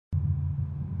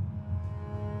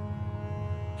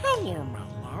Hello, my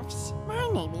loves. My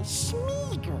name is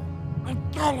Smeagol. I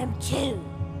got him too.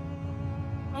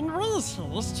 And Wiz here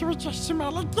is to address some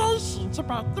allegations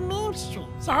about the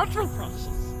mainstream's art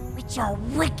refreshes, which are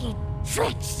wicked,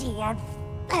 tricksy, and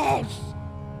false.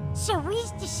 So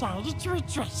Wiz decided to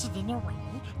address it in a way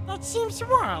that seems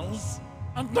wise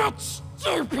and not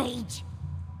stupid.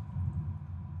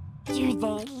 Do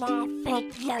they laugh at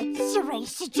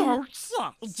Terroriser jokes?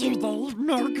 Yes. Do they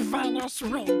milk Vanos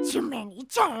way too many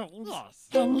times? Yes.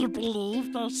 Can you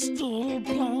believe they're still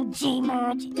playing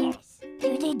Gmod? Yes.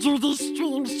 Do they do these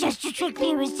streams just to trick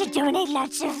viewers to donate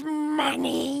lots of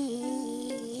money?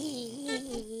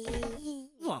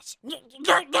 Yes.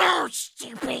 No,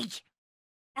 stupid!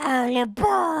 All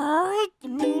aboard the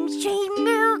mainstream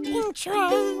milking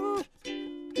train!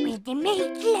 Where they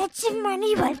make lots of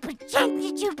money while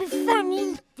pretending to be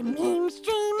funny. The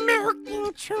mainstream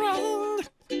milking train.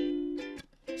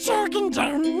 Chugging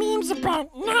down memes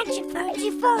about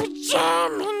 1944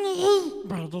 Germany.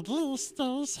 But at least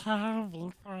they's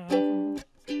having fun.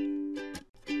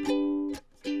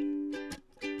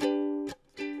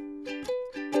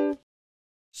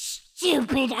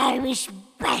 Stupid Irish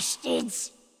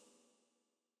bastards.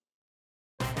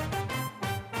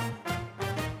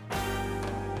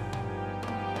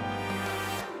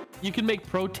 You can make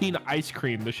protein ice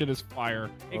cream. This shit is fire.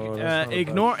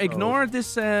 Ignore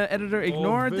this editor.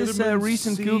 Ignore this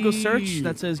recent Google search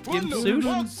that says "gimp suit."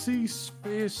 Vitamin C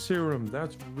face serum.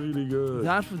 That's really good.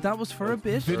 That was for a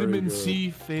bit. Vitamin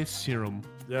C face serum.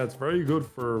 Yeah, it's very good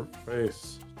for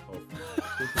face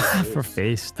stuff. For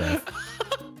face stuff.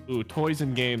 Ooh, toys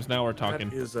and games. Now we're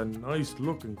talking. That is a nice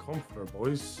looking comforter,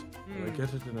 boys. I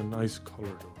get it in a nice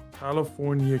color though.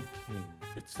 California King.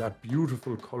 It's that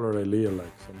beautiful color Leah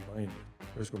likes. I'm buying it.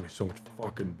 There's gonna be so much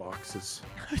fucking boxes.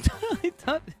 I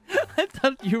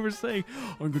thought you were saying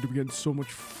I'm going to be getting so much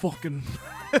fucking.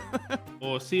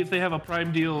 Oh, see if they have a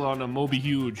prime deal on a Moby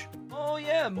Huge. Oh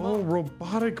yeah.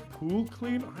 Robotic pool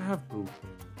clean. I have pool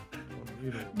clean.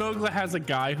 Nogla has a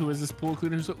guy who is this pool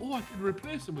cleaner who's like, oh, I can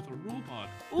replace him with a robot.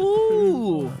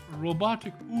 Ooh. A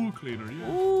robotic pool cleaner,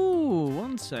 yeah. Ooh,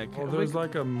 one sec. Oh, there's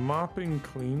like a mopping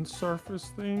clean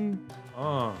surface thing.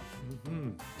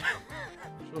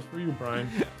 Just for you, Brian.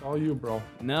 It's all you, bro.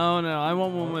 No, I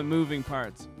want one with moving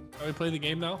parts. Can we play the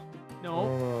game now?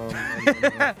 No.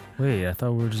 Wait, I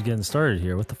thought we were just getting started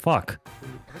here. What the fuck?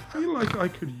 I feel like I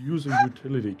could use a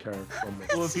utility card from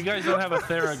it. Well, if you guys don't have a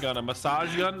Theragun, a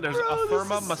massage gun, there's a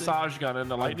Firma massage gun in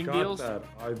the lightning deals. That.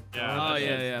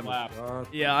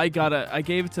 Yeah, I got it. I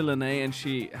gave it to Lene, and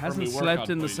she hasn't slept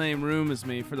in the same room as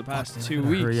me for the past 2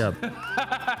 weeks. Hurry up.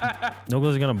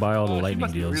 Nobody's gonna buy all the She lightning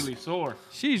must be deals. really sore.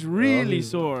 She's really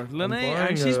sore. Lene,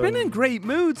 and she's been in great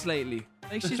moods lately.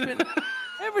 Like she's been.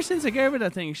 Ever since I gave her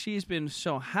that thing, she's been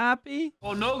so happy.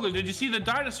 Oh, Nogla, did you see the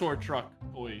dinosaur truck,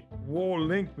 boy? Whoa,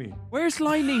 link me. Where's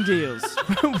lightning deals?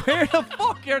 Where the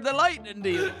fuck are the lightning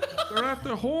deals? They're at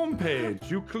the home page.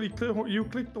 You click the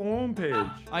home page.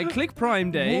 I click Prime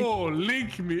Day. Whoa,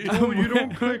 link me. No, you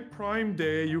don't click Prime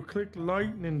Day. You click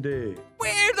Lightning Day.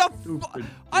 Where the fuck?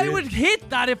 I would hit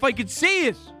that if I could see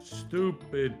it.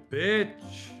 Stupid bitch.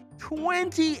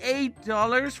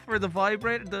 $28 for the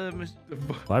vibrator.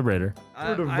 Vibrator.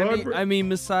 I mean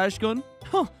massage gun.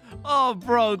 Oh,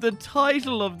 bro, the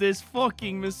title of this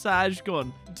fucking massage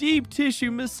gun. Deep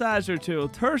tissue massager tool,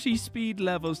 30 speed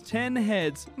levels, 10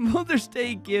 heads, Mother's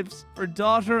Day gifts for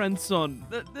daughter and son.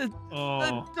 That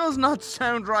does not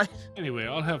sound right. Anyway,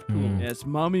 I'll have two of them. Yes,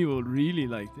 mommy will really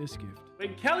like this gift.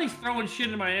 Wait, Kelly's throwing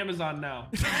shit in my Amazon now.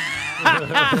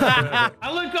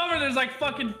 I look over, there's like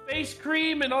fucking face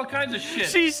cream and all kinds of shit.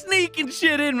 She's sneaking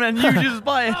shit in, man. You just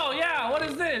buy it. Oh, yeah, what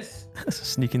is this?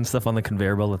 Sneaking stuff on the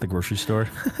conveyor belt at the grocery store.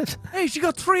 Hey, she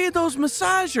got 3 of those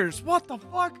massagers. What the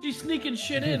fuck? She's sneaking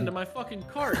shit into my fucking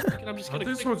cart. And I'm just gonna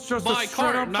This one's just buy a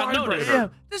cart, not notice. Yeah,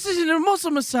 this isn't a muscle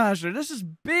massager. This is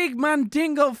big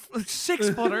mandingo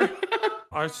 6-footer.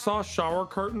 I saw shower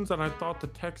curtains and I thought the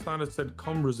text on it said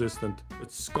cum resistant.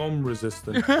 It's scum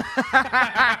resistant.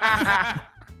 I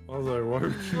was like, why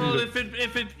would you Well, if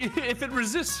it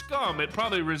resists scum, it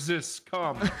probably resists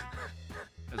cum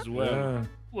as well. Yeah.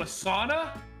 Ooh, a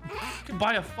sauna? You can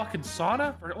buy a fucking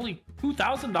sauna for only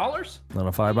 $2,000? Not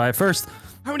if I buy it first.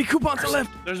 How many coupons are left?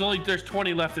 There's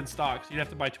 20 left in stock, so you'd have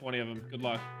to buy 20 of them. Good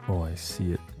luck. Oh, I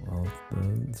see it. Well,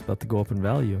 it's about to go up in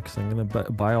value because I'm gonna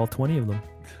buy all 20 of them.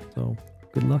 So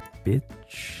good luck,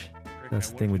 bitch. That's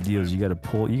the thing with deals. You gotta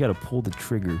pull the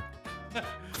trigger.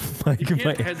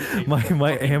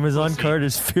 My Amazon card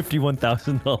is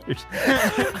 $51,000.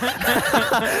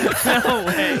 No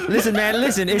way. Listen, man.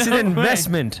 Listen. It's an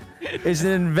investment. It's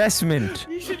an investment.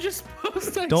 You should just post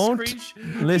Don't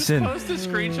listen. Post a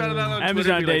screenshot of that on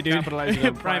Amazon Twitter, Day, dude. capitalizing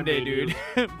on Prime Day, dude.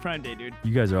 Prime Day, dude.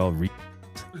 You guys are all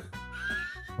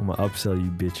I'm gonna upsell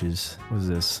you bitches. What is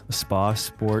this? A spa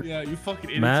sport? Yeah, you fucking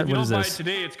idiots. Matt, if you what don't is buy this? it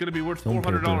today, it's gonna be worth Film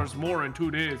 $400 more in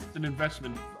 2 days. It's an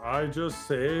investment. I just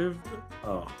saved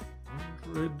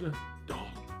 $100.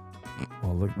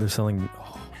 Oh, look, they're selling.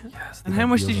 Oh, yes. And how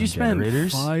much did you spend?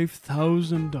 Generators?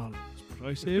 $5,000. But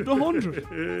I saved 100.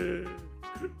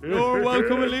 You're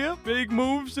welcome, Aaliyah. Big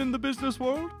moves in the business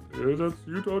world. Yeah, that's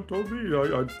you told me.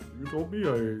 You told me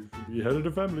I should be head of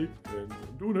the family, and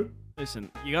I'm doing it.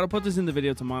 Listen, you gotta put this in the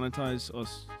video to monetize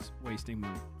us wasting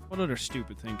money. What other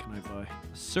stupid thing can I buy? A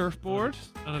surfboard?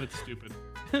 None of it's stupid.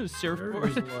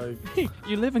 Surfboard? There's Hey,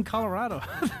 you live in Colorado.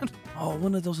 Oh,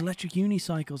 one of those electric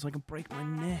unicycles. I can break my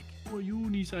neck. Or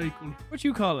unicycle. What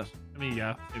you call it? I mean,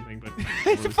 yeah, same thing, but.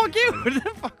 Fuck you!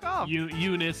 Fuck off.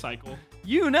 Unicycle.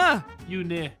 Una!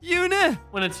 Uni.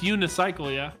 When it's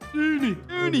unicycle, yeah. Uni!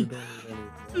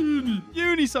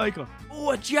 Unicycle.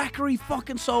 Oh, a Jackery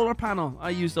fucking solar panel.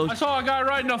 I use those. I saw a guy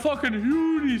riding a fucking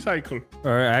unicycle.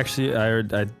 Or actually,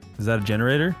 is that a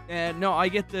generator? No, I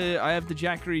have the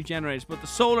Jackery generators, but the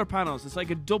solar panels, it's like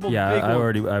a double big Yeah,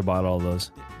 one. I bought all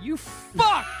those. You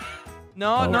fuck!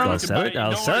 No, Oh, no. I'll sell it.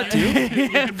 I'll sell it to you. You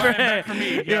can buy it back from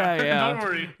me. Yeah. Don't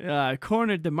worry. Yeah, I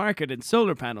cornered the market in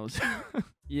solar panels.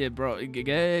 Yeah, bro.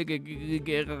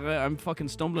 I'm fucking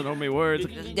stumbling on my words.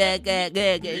 These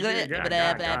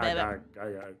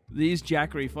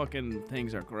Jackery fucking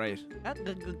things are great. Damn.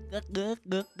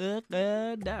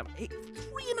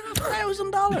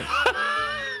 $3,500.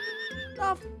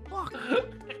 The fuck?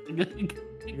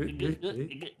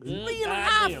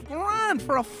 $3.5 grand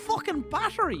for a fucking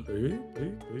battery.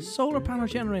 Solar panel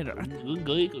generator.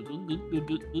 Golly.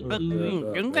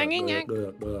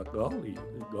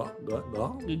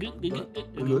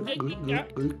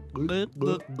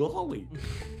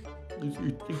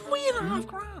 $3.5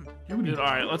 grand. Dude, all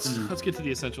right, let's get to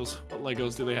the essentials. What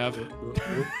Legos do they have?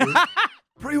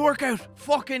 Pre-workout.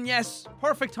 Fucking yes.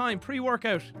 Perfect time.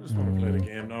 Pre-workout. I just want to play the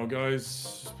game now, guys.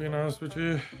 Just being honest with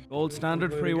you. Gold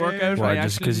standard pre-workout. Why? I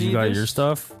Just actually because you need got this. your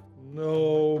stuff?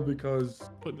 No, because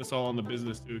Putting this all on the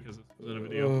business too, because it's in a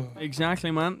video.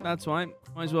 Exactly, man. That's why.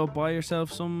 Might as well buy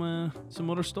yourself some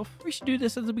other stuff. We should do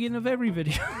this at the beginning of every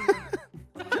video.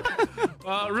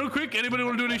 Real quick, anybody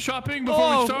want to do any shopping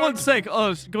before we start? 1 sec.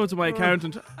 I'll go to my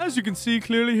accountant. As you can see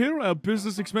clearly here, a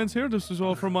business expense here. This is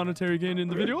all for monetary gain in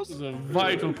the This videos. is a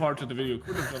vital part of the video.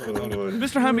 Couldn't have done it without it.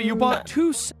 Mr. Hamby, you bought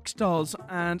 2 sex dolls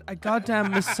and a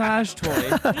goddamn massage toy.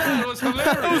 Yeah, it was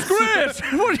hilarious. That was great.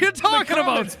 What are you talking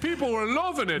about? People were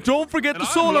loving it. Don't forget And the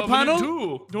I'm solar loving it panel.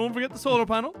 too. Don't forget the solar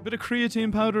panel. Bit of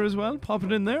creatine powder as well. Pop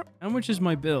it in there. How much is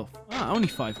my bill? Ah, only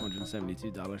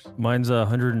 $572. Mine's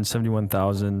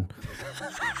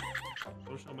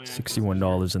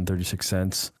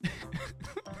 $171,061.36.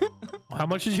 How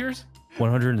much is yours?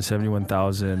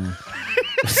 171,000.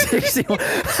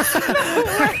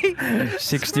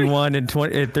 61 and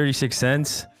 36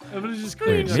 cents. Everybody's just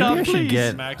Wait, maybe Screenshot, I should please.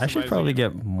 get. I should Maximizing probably it.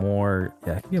 get more.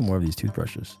 Yeah, I can get more of these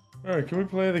toothbrushes. all right, can we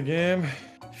play the game?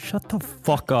 Shut the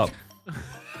fuck up.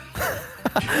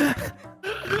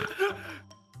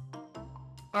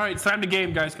 All right, it's time to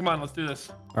game, guys. Come on, let's do this.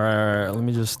 All right. Let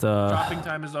me just. Shopping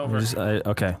time is over.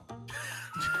 Okay.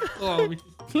 Oh, let me-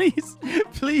 Please,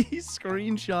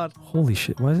 screenshot. Holy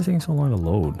shit! Why is it taking so long to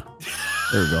load?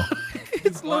 There we go.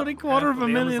 It's loading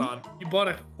 $250,000. Amazon. You bought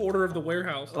a quarter of the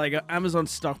warehouse. Like Amazon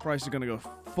stock price is gonna go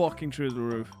fucking through the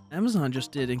roof. Amazon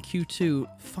just did in Q2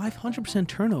 500%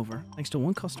 turnover thanks to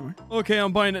one customer. Okay,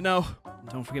 I'm buying it now.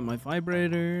 Don't forget my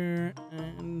vibrator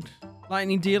and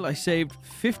lightning deal. I saved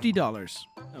 $50.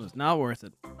 That was not worth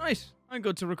it. Nice. I'm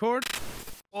good to record.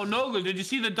 Oh, Nogle, did you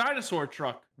see the dinosaur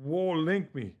truck? Whoa,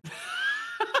 link me.